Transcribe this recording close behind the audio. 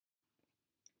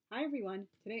Hi everyone.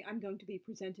 Today I'm going to be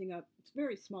presenting a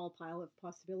very small pile of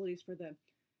possibilities for the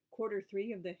quarter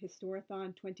three of the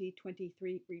Historathon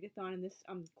 2023 readathon, and this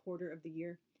quarter of the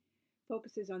year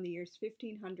focuses on the years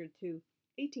 1500 to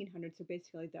 1800, so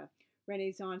basically the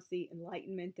Renaissance, the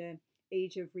Enlightenment, the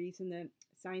Age of Reason, the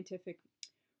Scientific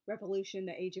Revolution,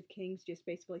 the Age of Kings, just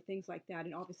basically things like that.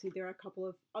 And obviously there are a couple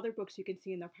of other books you can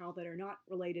see in the pile that are not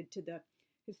related to the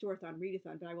Historathon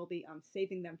readathon, but I will be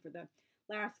saving them for the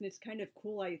last, and it's kind of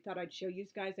cool. I thought I'd show you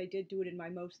guys. I did do it in my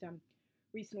most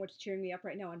recent What's Cheering Me Up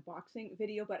Right Now unboxing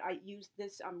video, but I used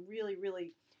this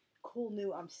really cool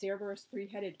new Cerberus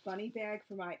three-headed bunny bag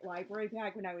for my library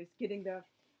bag when I was getting the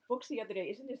books the other day.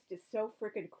 Isn't this just so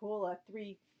freaking cool? A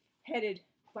three-headed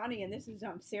bunny, and this is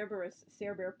Cerberus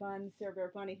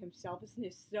Bunny himself. Isn't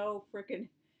this so freaking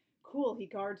cool? He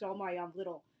guards all my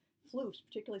little flutes,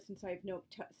 particularly since I have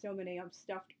so many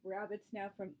stuffed rabbits now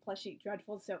from Plushy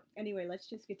Dreadful. So anyway, let's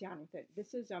just get down with it.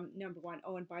 This is number one.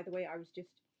 Oh, and by the way, I was just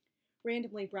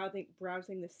randomly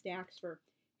browsing the stacks for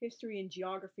history and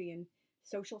geography and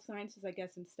social sciences, I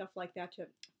guess, and stuff like that to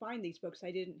find these books.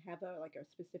 I didn't have a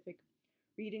specific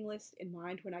reading list in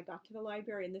mind when I got to the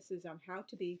library, and this is How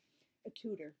to Be a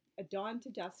Tudor, A Dawn to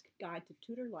Dusk Guide to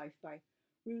Tudor Life by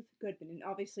Ruth Goodman. And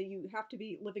obviously you have to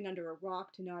be living under a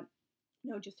rock to not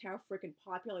know just how freaking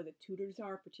popular the Tudors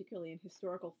are, particularly in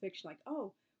historical fiction. Like,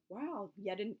 oh, wow,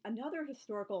 yet another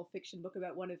historical fiction book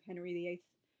about one of Henry VIII's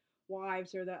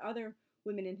wives or the other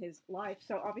women in his life.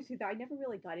 So obviously I never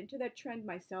really got into that trend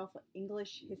myself.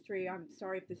 English history, I'm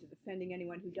sorry if this is offending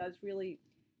anyone who does really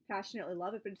passionately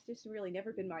love it, but it's just really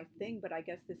never been my thing. But I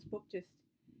guess this book just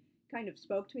kind of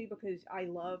spoke to me because I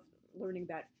love learning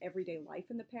about everyday life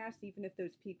in the past, even if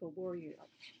those people were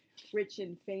rich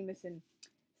and famous and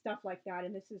stuff like that.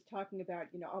 And this is talking about,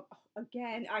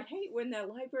 again, I hate when the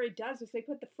library does this. They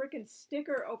put the freaking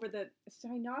sticker over the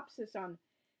synopsis on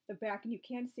the back, and you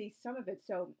can see some of it.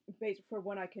 So, based for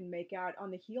one I can make out, on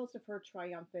the heels of her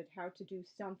triumphant How to Do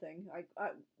Something,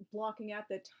 blocking out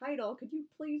the title, could you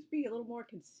please be a little more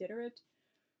considerate?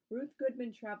 Ruth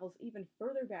Goodman travels even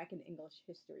further back in English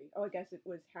history. Oh, I guess it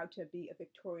was How to Be a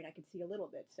Victorian. I can see a little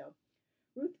bit, so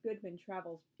Ruth Goodman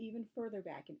travels even further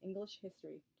back in English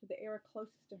history to the era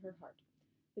closest to her heart,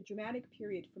 the dramatic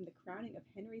period from the crowning of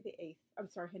Henry VIII,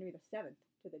 Henry VII,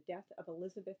 to the death of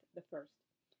Elizabeth I.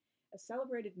 A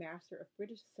celebrated master of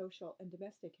British social and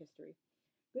domestic history,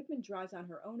 Goodman draws on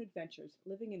her own adventures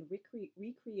living in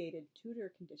recreated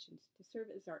Tudor conditions to serve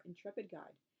as our intrepid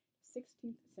guide to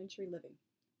 16th century living.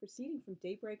 Proceeding from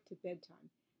daybreak to bedtime,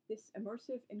 this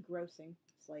immersive, engrossing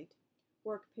slate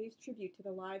work pays tribute to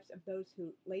the lives of those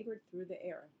who labored through the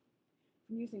era,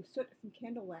 from using soot from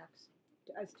candle wax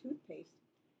as toothpaste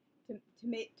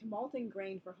to malting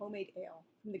grain for homemade ale,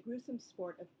 from the gruesome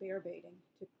sport of bear baiting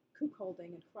to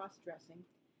cuckolding and cross-dressing.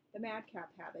 The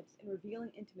madcap habits and revealing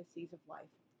intimacies of life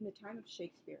in the time of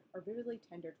Shakespeare are vividly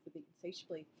tendered for the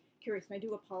insatiably curious. And I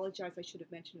do apologize, I should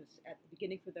have mentioned this at the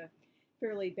beginning for the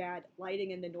fairly bad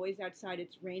lighting and the noise outside.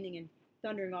 It's raining and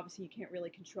thundering. Obviously, you can't really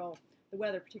control the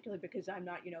weather, particularly because I'm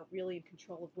not, really in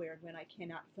control of where and when I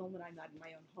cannot film when I'm not in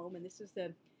my own home. And this is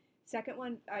the second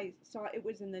one I saw. It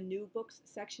was in the new books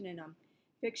section in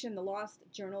fiction, The Lost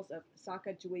Journals of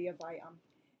Sagajewea by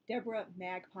Debra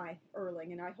Magpie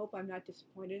Earling. And I hope I'm not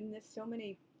disappointed in this. So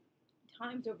many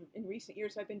times in recent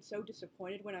years, I've been so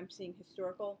disappointed when I'm seeing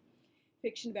historical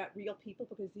fiction about real people,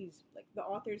 because the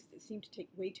authors seem to take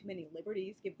way too many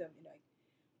liberties, give them,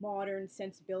 modern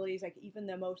sensibilities. Like even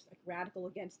the most radical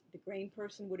against the grain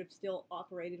person would have still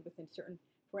operated within certain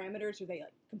parameters, or they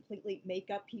completely make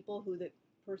up people who the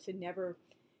person never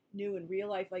knew in real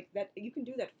life. Like that, you can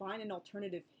do that fine in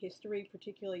alternative history,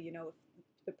 particularly if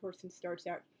the person starts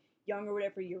out young or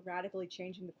whatever, you're radically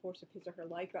changing the course of his or her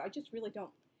life. But I just really don't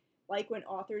like when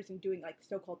authors, in doing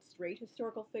so-called straight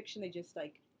historical fiction, they just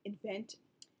invent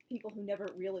people who never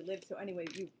really lived. So anyway,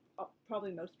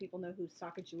 probably most people know who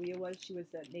Sagajewea was. She was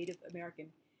the Native American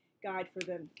guide for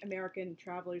the American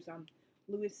travelers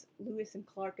Lewis and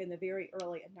Clark in the very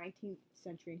early 19th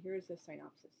century. And here's the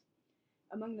synopsis.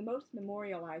 Among the most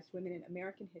memorialized women in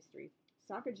American history,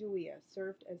 Sagajewea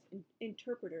served as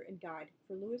interpreter and guide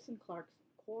for Lewis and Clark's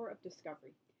Corps of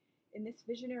Discovery. In this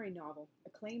visionary novel,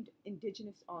 acclaimed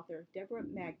indigenous author Debra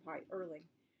Magpie Earling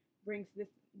brings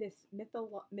this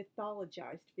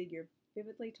mythologized figure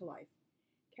vividly to life,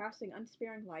 casting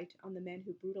unsparing light on the men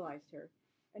who brutalized her,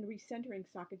 and recentering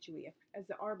Sagajewea as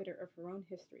the arbiter of her own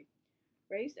history.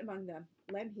 Raised among the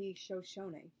Lemhi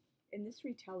Shoshone, in this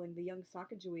retelling the young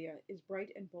Sagajewea is bright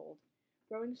and bold,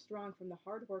 growing strong from the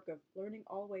hard work of learning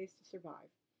all ways to survive,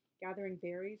 gathering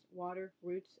berries, water,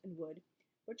 roots, and wood,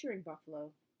 butchering buffalo,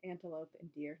 Antelope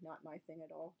and deer, not my thing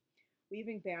at all.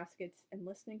 Weaving baskets and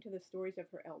listening to the stories of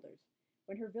her elders.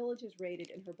 When her village is raided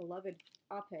and her beloved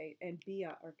Ape and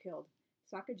Bia are killed,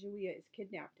 Sagajewea is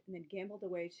kidnapped and then gambled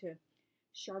away to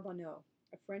Charbonneau,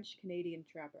 a French-Canadian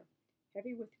trapper.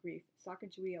 Heavy with grief,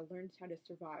 Sagajewea learns how to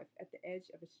survive at the edge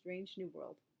of a strange new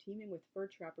world, teeming with fur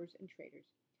trappers and traders.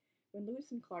 When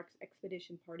Lewis and Clark's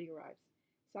expedition party arrives,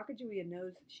 Sagajewea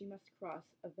knows she must cross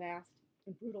a vast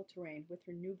and brutal terrain with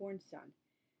her newborn son,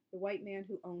 the white man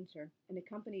who owns her, and a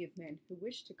company of men who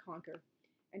wish to conquer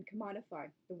and commodify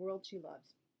the world she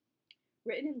loves.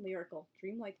 Written in lyrical,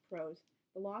 dreamlike prose,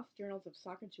 The Lost Journals of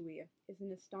Sagajewea is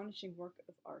an astonishing work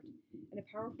of art and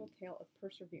a powerful tale of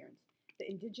perseverance, the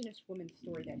indigenous woman's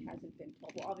story that hasn't been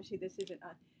told. Well, obviously this isn't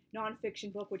a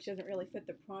nonfiction book, which doesn't really fit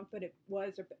the prompt, but it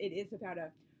is about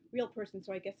a real person,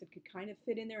 so I guess it could kind of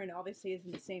fit in there, and obviously is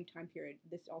in the same time period.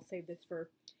 I'll save this for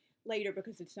later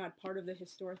because it's not part of the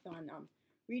Historathon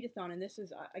readathon, and this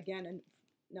is again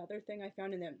another thing I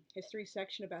found in the history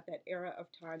section about that era of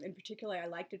time. In particular, I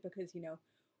liked it because,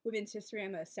 women's history,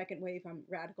 I'm a second wave, I'm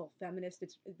radical feminist.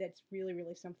 That's really,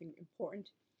 really something important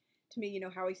to me,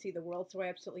 how we see the world. So I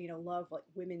absolutely, love like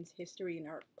women's history and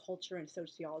our culture and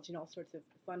sociology and all sorts of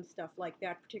fun stuff like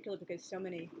that, particularly because so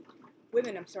many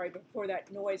women, before that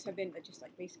noise, have been just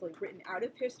like basically written out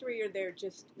of history, or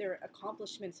their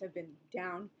accomplishments have been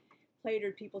downplayed,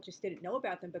 or people just didn't know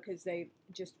about them because they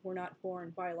just were not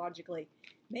born biologically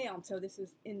male. And so this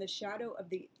is In the Shadow of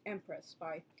the Empress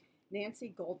by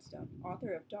Nancy Goldstone,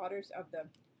 author of Daughters of the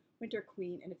Winter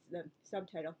Queen, and it's the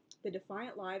subtitle, The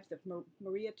Defiant Lives of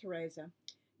Maria Theresa,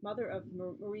 mother of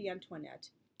Marie Antoinette,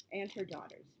 and her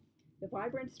daughters. The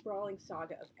vibrant, sprawling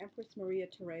saga of Empress Maria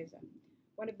Theresa,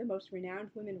 one of the most renowned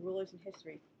women rulers in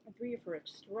history, and three of her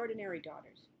extraordinary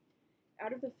daughters.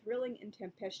 Out of the thrilling and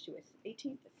tempestuous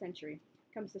 18th century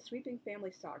comes the sweeping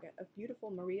family saga of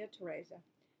beautiful Maria Theresa,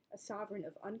 a sovereign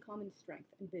of uncommon strength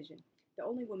and vision, the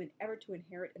only woman ever to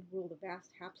inherit and rule the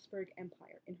vast Habsburg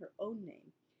Empire in her own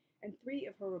name, and three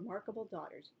of her remarkable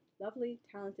daughters, lovely,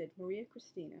 talented Maria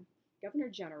Christina,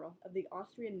 Governor-General of the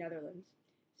Austrian Netherlands,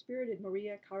 spirited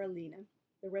Maria Carolina,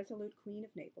 the resolute Queen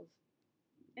of Naples,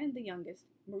 and the youngest,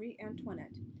 Marie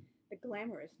Antoinette, the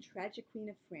glamorous, tragic Queen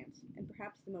of France, and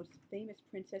perhaps the most famous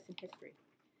princess in history.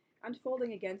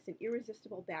 Unfolding against an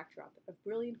irresistible backdrop of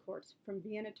brilliant courts from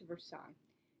Vienna to Versailles,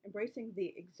 embracing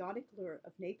the exotic lure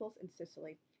of Naples and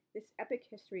Sicily, this epic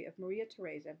history of Maria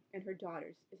Theresa and her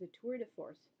daughters is a tour de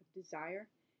force of desire,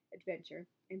 adventure,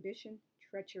 ambition,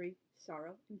 treachery,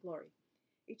 sorrow, and glory.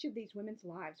 Each of these women's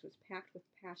lives was packed with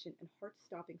passion and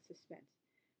heart-stopping suspense.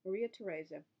 Maria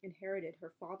Theresa inherited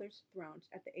her father's thrones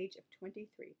at the age of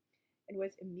 23 and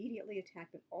was immediately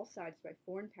attacked on all sides by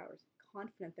foreign powers,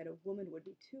 confident that a woman would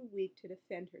be too weak to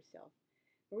defend herself.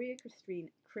 Maria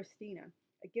Christina,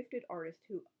 a gifted artist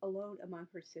who, alone among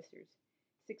her sisters,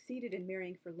 succeeded in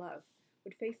marrying for love,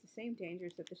 would face the same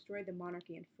dangers that destroyed the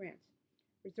monarchy in France.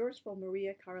 Resourceful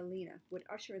Maria Carolina would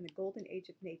usher in the golden age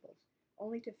of Naples,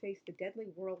 only to face the deadly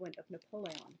whirlwind of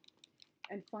Napoleon.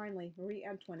 And finally, Marie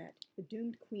Antoinette, the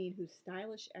doomed queen whose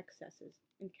stylish excesses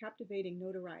and captivating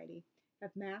notoriety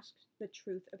have masked the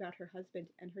truth about her husband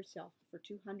and herself for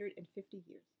 250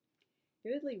 years.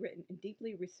 Vividly written and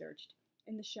deeply researched,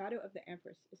 In the Shadow of the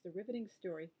Empress is the riveting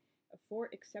story of four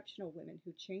exceptional women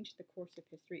who changed the course of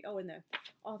history. Oh, and the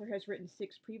author has written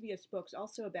 6 previous books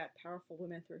also about powerful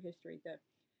women through history. The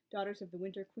Daughters of the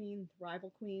Winter Queen, The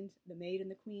Rival Queens, The Maid and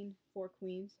the Queen, 4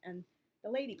 Queens, and The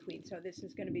Lady Queen. So this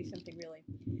is going to be something really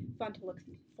fun to look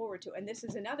forward to. And this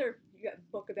is another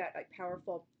book about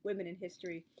powerful women in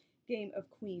history, Game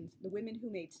of Queens, The Women Who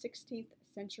Made 16th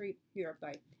Century Europe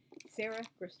by Sarah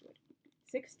Gristwood.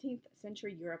 16th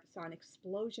century Europe saw an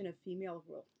explosion of female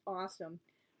rule. Awesome.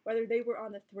 Whether they were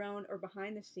on the throne or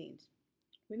behind the scenes,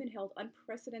 women held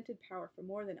unprecedented power for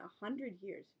more than 100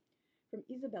 years. From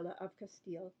Isabella of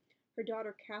Castile, her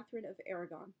daughter Catherine of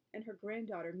Aragon, and her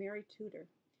granddaughter Mary Tudor,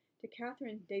 to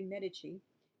Catherine de' Medici,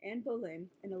 Anne Boleyn,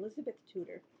 and Elizabeth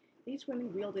Tudor, these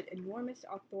women wielded enormous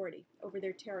authority over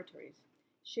their territories,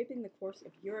 shaping the course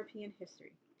of European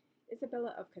history.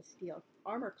 Isabella of Castile,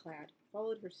 armor-clad,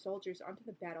 followed her soldiers onto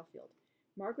the battlefield.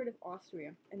 Margaret of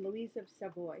Austria and Louise of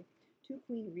Savoy, 2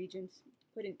 queen regents,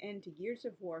 put an end to years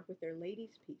of war with their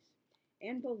ladies' peace.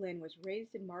 Anne Boleyn was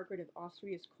raised in Margaret of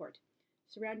Austria's court,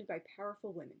 surrounded by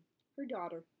powerful women. Her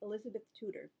daughter, Elizabeth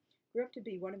Tudor, grew up to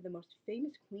be one of the most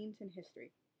famous queens in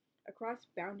history. Across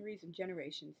boundaries and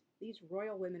generations, these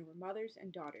royal women were mothers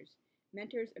and daughters,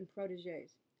 mentors and protégées,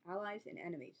 allies and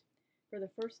enemies. For the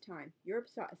first time, Europe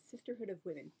saw a sisterhood of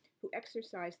women who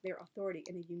exercised their authority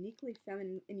in uniquely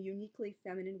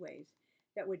feminine ways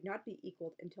that would not be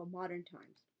equaled until modern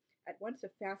times. At once a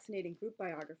fascinating group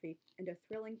biography and a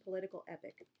thrilling political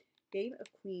epic, Game of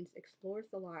Queens explores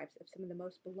the lives of some of the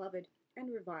most beloved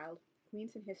and reviled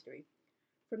queens in history.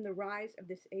 From the rise of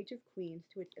this age of queens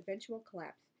to its eventual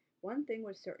collapse, one thing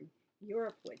was certain: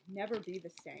 Europe would never be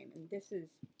the same. And this is,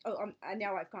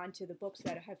 now I've gone to the books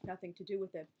that have nothing to do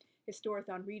with the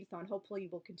Historathon, readathon. Hopefully you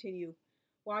will continue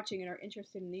watching and are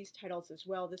interested in these titles as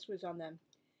well. This was on the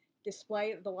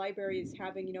display the library is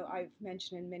having. I've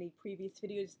mentioned in many previous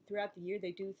videos throughout the year,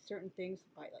 they do certain things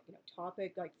by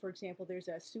topic. Like, for example, there's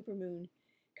a supermoon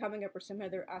coming up or some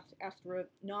other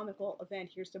astronomical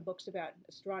event. Here's some books about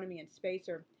astronomy and space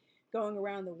are going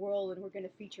around the world, and we're going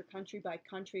to feature country by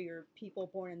country, or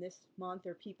people born in this month,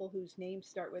 or people whose names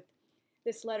start with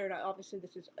this letter. And obviously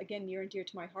this is, again, near and dear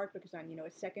to my heart because I'm,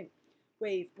 a second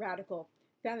wave radical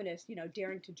feminist,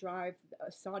 Daring to Drive,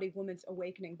 a Saudi Woman's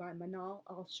Awakening by Manal,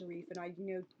 al-Sharif. And I,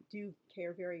 do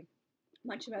care very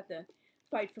much about the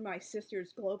fight for my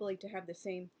sisters globally to have the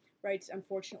same rights.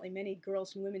 Unfortunately, many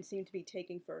girls and women seem to be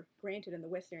taking for granted in the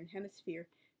Western Hemisphere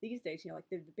these days, like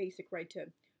the basic right to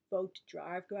vote, to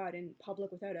drive, go out in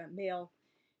public without a male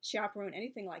chaperone,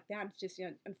 anything like that. It's just,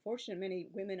 unfortunate. Many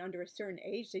women under a certain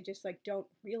age, they just don't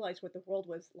realize what the world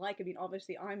was like. I mean,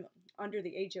 obviously I'm under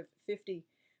the age of 50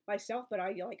 myself, but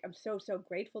I'm so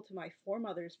grateful to my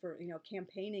foremothers for,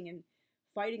 campaigning and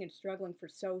fighting and struggling for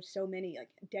so many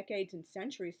decades and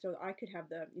centuries, so I could have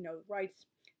the, rights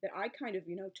that I kind of,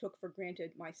 took for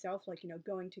granted myself,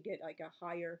 going to get a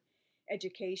higher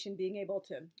education, being able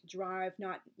to drive,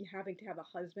 not having to have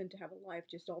a husband to have a life,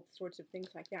 just all sorts of things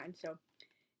like that. And so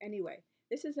anyway,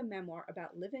 this is a memoir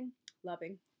about living,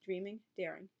 loving, dreaming,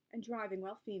 daring, and driving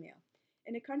while female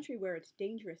in a country where it's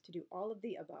dangerous to do all of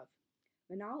the above.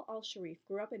 Manal al-Sharif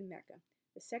grew up in Mecca,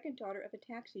 the second daughter of a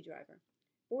taxi driver.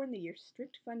 Born the year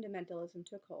strict fundamentalism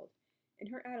took hold. In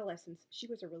her adolescence, she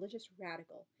was a religious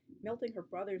radical, melting her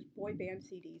brother's boy band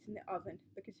CDs in the oven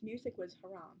because music was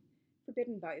haram,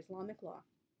 forbidden by Islamic law.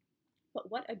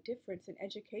 But what a difference an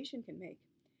education can make.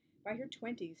 By her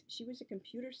 20s, she was a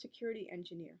computer security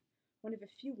engineer, one of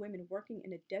a few women working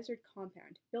in a desert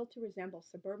compound built to resemble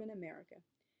suburban America.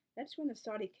 That's when the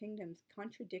Saudi kingdom's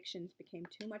contradictions became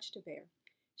too much to bear.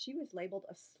 She was labeled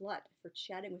a slut for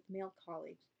chatting with male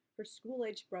colleagues. Her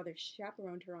school-aged brother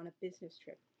chaperoned her on a business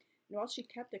trip, and while she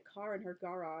kept a car in her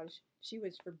garage, she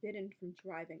was forbidden from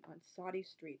driving on Saudi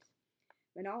streets.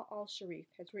 Manal al-Sharif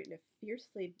has written a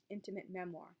fiercely intimate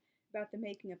memoir about the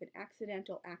making of an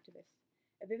accidental activist,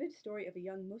 a vivid story of a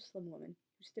young Muslim woman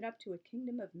who stood up to a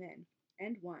kingdom of men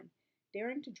and won.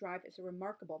 Daring to Drive is a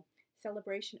remarkable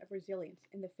celebration of resilience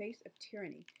in the face of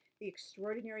tyranny, the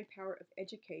extraordinary power of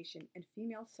education and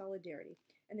female solidarity,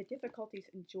 and the difficulties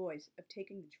and joys of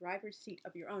taking the driver's seat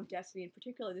of your own destiny. In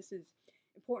particular, this is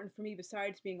important for me,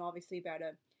 besides being obviously about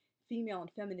a female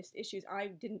and feminist issues. I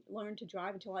didn't learn to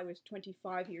drive until I was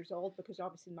 25 years old because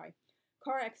obviously my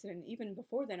car accident. Even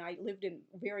before then, I lived in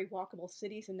very walkable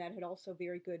cities and that had also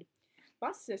very good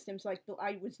bus systems. Like,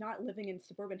 I was not living in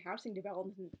suburban housing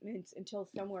developments until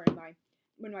somewhere in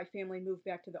when my family moved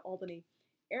back to the Albany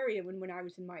area when I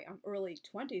was in my early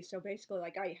 20s. So basically,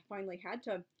 I finally had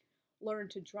to learn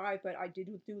to drive, but I do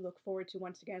look forward to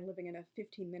once again living in a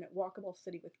 15-minute walkable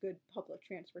city with good public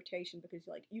transportation, because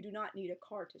you do not need a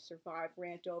car to survive,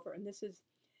 rant over. And this is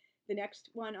the next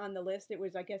one on the list. It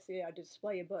was, I guess, a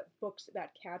display of books about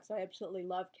cats. I absolutely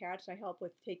love cats. I help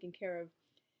with taking care of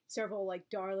several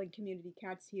darling community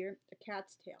cats here. A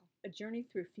Cat's Tale, A Journey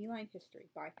Through Feline History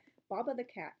by Baba the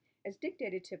Cat, as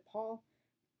dictated to Paul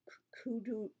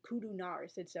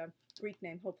Koudounaris. It's a Greek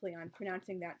name. Hopefully I'm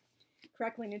pronouncing that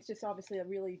correctly. And it's just obviously a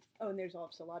really, and there's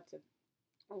also lots of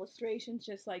illustrations,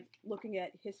 just looking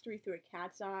at history through a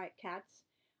cat's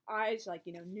eyes,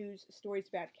 news stories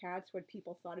about cats, what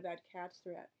people thought about cats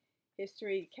throughout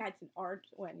history, cats in art,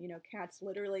 when, cats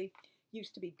literally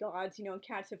used to be gods, and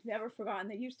cats have never forgotten.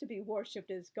 They used to be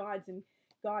worshipped as gods and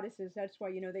goddesses. That's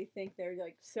why, they think they're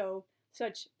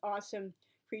such awesome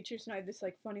creatures. And I have this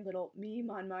funny little meme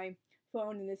on my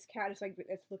phone, and this cat is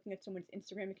it's looking at someone's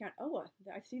Instagram account. Oh,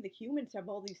 I see the humans have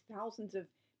all these thousands of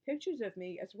pictures of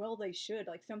me, as well they should,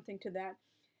 something to that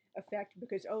effect,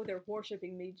 because they're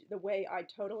worshiping me the way I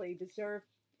totally deserve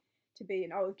to be.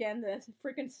 And again, the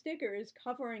freaking sticker is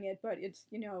covering it, but it's,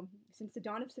 since the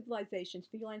dawn of civilizations,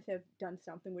 felines have done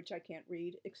something which I can't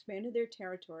read, expanded their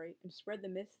territory, and spread the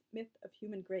myth of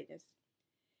human greatness.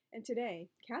 And today,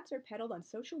 cats are peddled on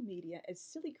social media as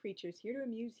silly creatures here to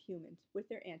amuse humans with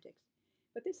their antics.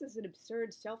 But this is an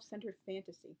absurd, self-centered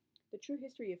fantasy. The true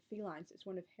history of felines is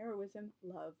one of heroism,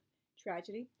 love,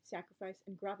 tragedy, sacrifice,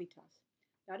 and gravitas.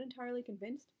 Not entirely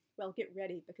convinced? Well, get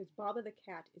ready, because Baba the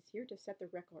Cat is here to set the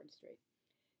record straight.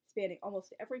 spanning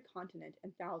almost every continent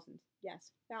and thousands,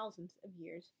 yes, thousands of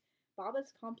years.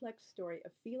 Baba's complex story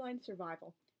of feline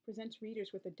survival presents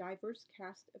readers with a diverse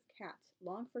cast of cats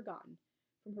long forgotten,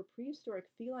 from her prehistoric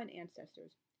feline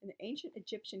ancestors and the ancient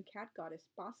Egyptian cat goddess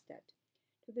Bastet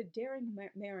to the daring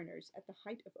mariners at the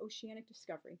height of oceanic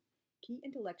discovery, key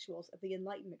intellectuals of the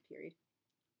Enlightenment period,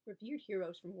 revered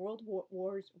heroes from World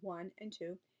Wars I and II,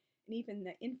 and even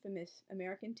the infamous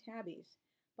American tabbies.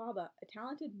 Baba, a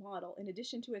talented model in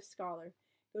addition to a scholar,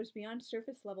 goes beyond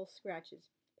surface-level scratches,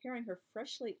 pairing her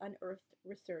freshly unearthed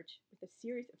research with a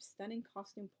series of stunning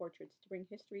costume portraits to bring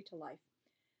history to life.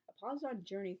 A paused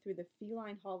journey through the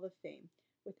Feline Hall of Fame,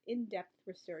 with in-depth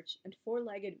research and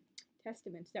four-legged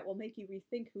testaments that will make you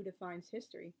rethink who defines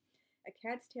history. A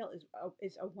Cat's Tale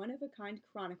is a one-of-a-kind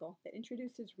chronicle that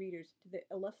introduces readers to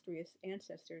the illustrious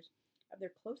ancestors of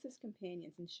their closest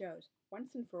companions and shows,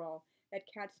 once and for all, that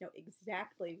cats know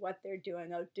exactly what they're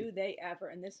doing. Oh, do they ever?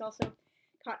 And this also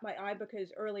caught my eye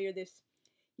because earlier this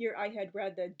year I had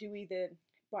read the Dewey, the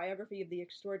biography of the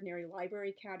extraordinary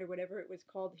library cat, or whatever it was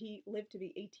called. He lived to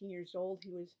be 18 years old.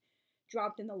 He was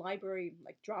dropped in the library,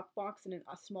 like drop box in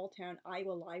a small town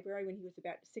Iowa library when he was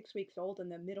about 6 weeks old in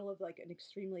the middle of like an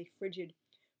extremely frigid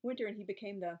winter, and he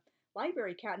became the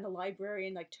library cat, and the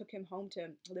librarian like took him home to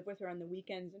live with her on the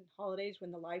weekends and holidays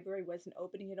when the library wasn't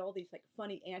open. He had all these like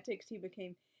funny antics. He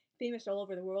became famous all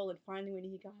over the world, and finally when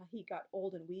he got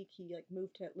old and weak, he like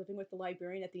moved to living with the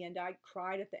librarian. At the end, I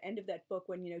cried at the end of that book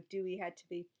when, you know, Dewey had to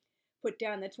be put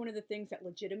down. That's one of the things that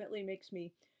legitimately makes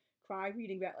me cry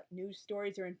reading about like news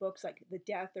stories or in books, like the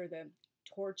death or the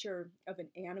torture of an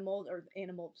animal, or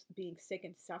animals being sick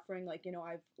and suffering. Like, you know,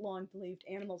 I've long believed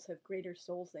animals have greater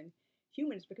souls than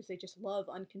humans because they just love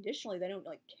unconditionally. They don't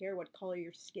like care what color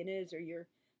your skin is or your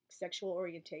sexual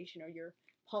orientation or your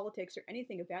politics or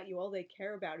anything about you. All they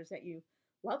care about is that you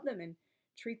love them and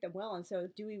treat them well. And so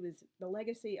Dewey was the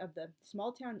legacy of the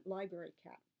small town library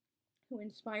cat who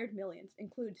inspired millions.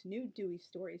 Includes new Dewey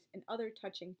stories and other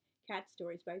touching cat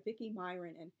stories by Vicki,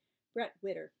 Myron, and Bret,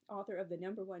 Witter, author of the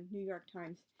 #1 New York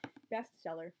Times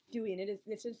bestseller Dewey. And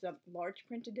this is a large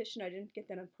print edition. I didn't get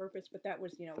that on purpose, but that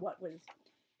was, you know, what was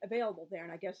available there,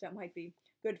 and I guess that might be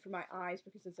good for my eyes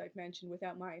because, as I've mentioned,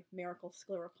 without my miracle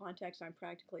sclera contacts, I'm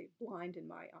practically blind in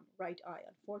my right eye,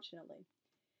 unfortunately.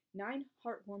 9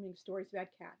 heartwarming stories about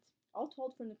cats, all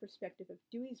told from the perspective of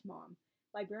Dewey's mom,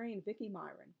 librarian Vicki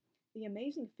Myron. The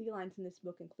amazing felines in this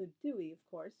book include Dewey, of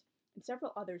course, and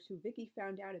several others who Vicki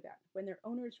found out about when their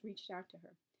owners reached out to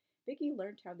her. Vicki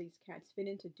learned how these cats fit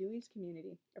into Dewey's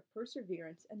community of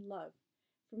perseverance and love,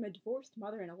 from a divorced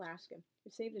mother in Alaska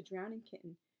who saved a drowning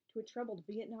kitten to a troubled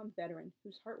Vietnam veteran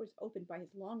whose heart was opened by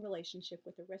his long relationship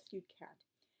with a rescued cat.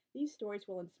 These stories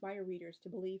will inspire readers to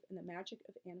believe in the magic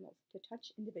of animals, to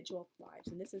touch individual lives.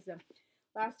 And this is the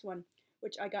last one,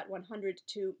 which I got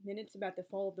 102 minutes about the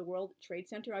fall of the World Trade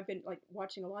Center. I've been like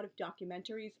watching a lot of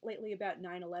documentaries lately about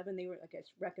 9/11. They were, I guess,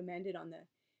 recommended on the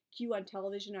queue on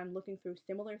television. I'm looking through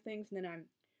similar things, and then I'm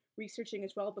researching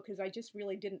as well because I just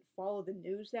really didn't follow the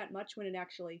news that much when it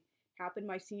actually happened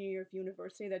my senior year of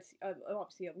university. That's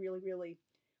obviously a really, really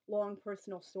long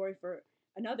personal story for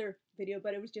another video,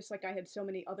 but it was just like I had so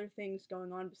many other things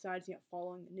going on besides, you know,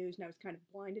 following the news, and I was kind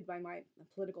of blinded by my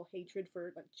political hatred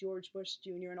for like George Bush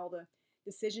Jr. and all the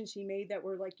decisions he made that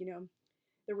were like, you know,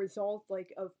 the result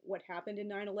like of what happened in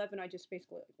 9/11. I just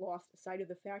basically lost sight of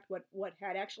the fact what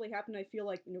had actually happened. I feel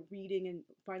like, you know, reading and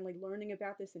finally learning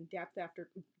about this in depth after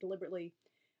deliberately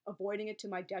avoiding it to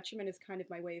my detriment is kind of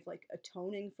my way of like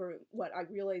atoning for what I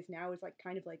realize now is like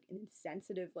kind of like an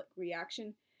insensitive like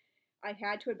reaction I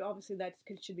had to it. Obviously that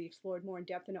should be explored more in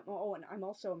depth. And I'm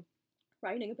also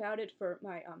writing about it for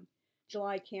my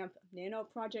July Camp Nano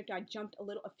project. I jumped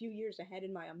a few years ahead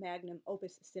in my magnum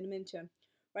opus Cinnamon to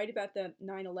write about the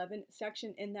 9/11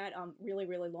 section in that really,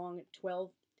 really long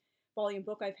 12-volume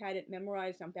book. I've had it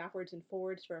memorized backwards and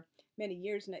forwards for many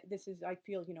years, and this is, I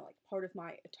feel, you know, like part of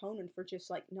my atonement for just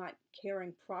like not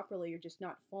caring properly or just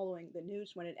not following the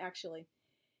news when it actually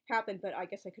happened. But I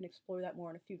guess I can explore that more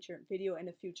in a future video and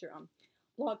a future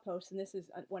blog post. And this is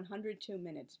 102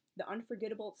 minutes. The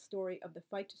unforgettable story of the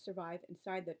fight to survive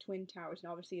inside the Twin Towers.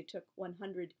 And obviously it took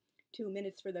 102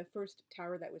 minutes for the first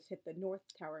tower that was hit, the North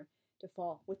Tower, to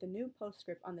fall, with a new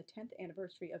postscript on the 10th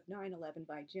anniversary of 9/11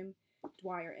 by Jim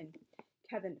Dwyer and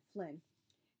Kevin Flynn.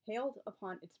 Hailed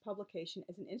upon its publication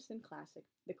as an instant classic,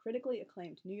 the critically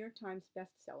acclaimed New York Times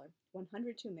bestseller,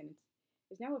 102 Minutes,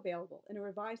 is now available in a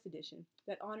revised edition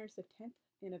that honors the 10th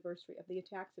anniversary of the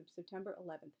attacks of September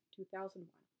 11th, 2001.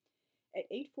 At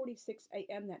 8:46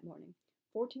 a.m. that morning,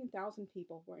 14,000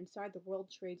 people were inside the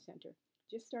World Trade Center,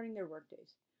 just starting their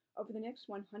workdays. Over the next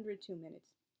 102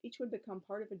 minutes, Each would become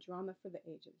part of a drama for the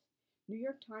ages. New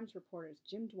York Times reporters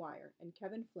Jim Dwyer and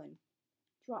Kevin Flynn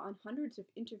draw on hundreds of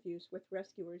interviews with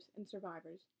rescuers and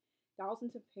survivors,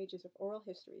 thousands of pages of oral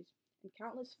histories, and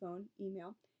countless phone,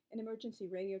 email, and emergency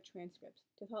radio transcripts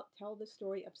to tell the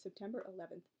story of September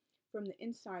 11th from the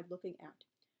inside looking out.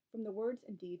 From the words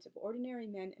and deeds of ordinary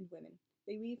men and women,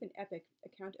 they weave an epic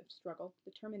account of struggle,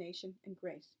 determination, and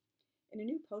grace. In a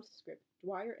new postscript,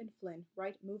 Dwyer and Flynn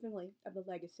write movingly of the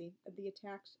legacy of the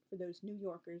attacks for those New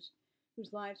Yorkers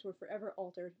whose lives were forever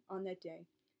altered on that day,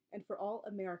 and for all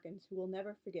Americans who will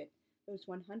never forget those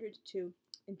 102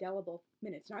 indelible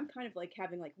minutes. And I'm kind of like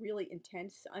having like really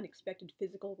intense, unexpected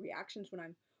physical reactions when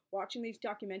I'm watching these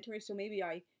documentaries, so maybe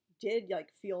I did like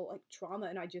feel like trauma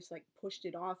and I just like pushed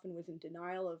it off and was in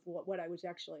denial of what I was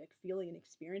actually like feeling and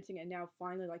experiencing, and now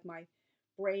finally like my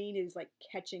brain is like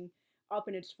catching up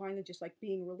and it's finally just like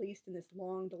being released in this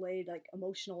long delayed like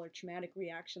emotional or traumatic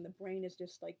reaction. The brain is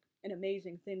just like an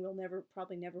amazing thing. We'll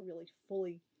probably never really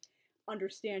fully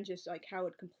understand just like how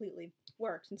it completely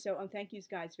works. And so thank you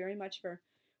guys very much for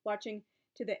watching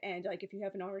to the end. Like if you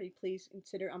haven't already, please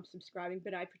consider subscribing.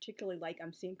 But I particularly like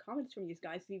seeing comments from you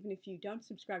guys, even if you don't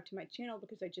subscribe to my channel,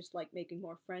 because I just like making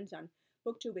more friends on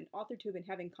booktube and authortube and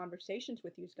having conversations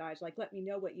with you guys. Like let me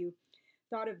know what you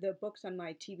thought of the books on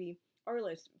my TBR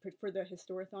list for the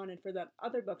Historathon and for the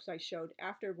other books I showed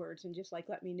afterwards, and just like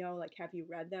let me know, like, have you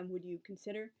read them? Would you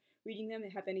consider reading them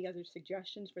and have any other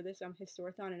suggestions for this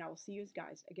Historathon? And I will see you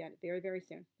guys again very, very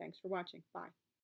soon. Thanks for watching. Bye.